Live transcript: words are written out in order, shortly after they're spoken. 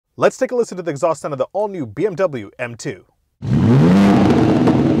Let's take a listen to the exhaust sound of the all-new BMW M2.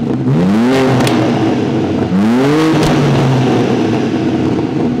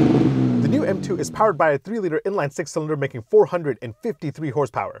 The new M2 is powered by a 3-liter inline 6-cylinder making 453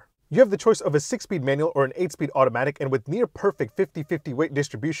 horsepower. You have the choice of a 6-speed manual or an 8-speed automatic, and with near-perfect 50-50 weight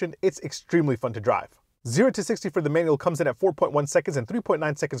distribution, it's extremely fun to drive. 0 to 60 for the manual comes in at 4.1 seconds and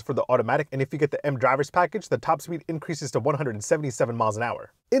 3.9 seconds for the automatic, and if you get the M Drivers package, the top speed increases to 177 miles an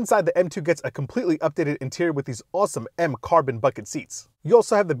hour. Inside, the M2 gets a completely updated interior with these awesome M carbon bucket seats. You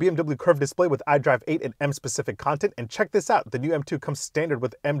also have the BMW curved display with iDrive 8 and M specific content, and check this out, the new M2 comes standard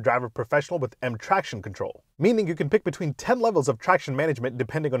with M Driver Professional with M traction control, meaning you can pick between 10 levels of traction management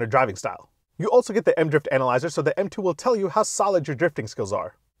depending on your driving style. You also get the M Drift Analyzer, so the M2 will tell you how solid your drifting skills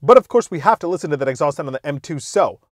are. But of course we have to listen to that exhaust sound on the M2, so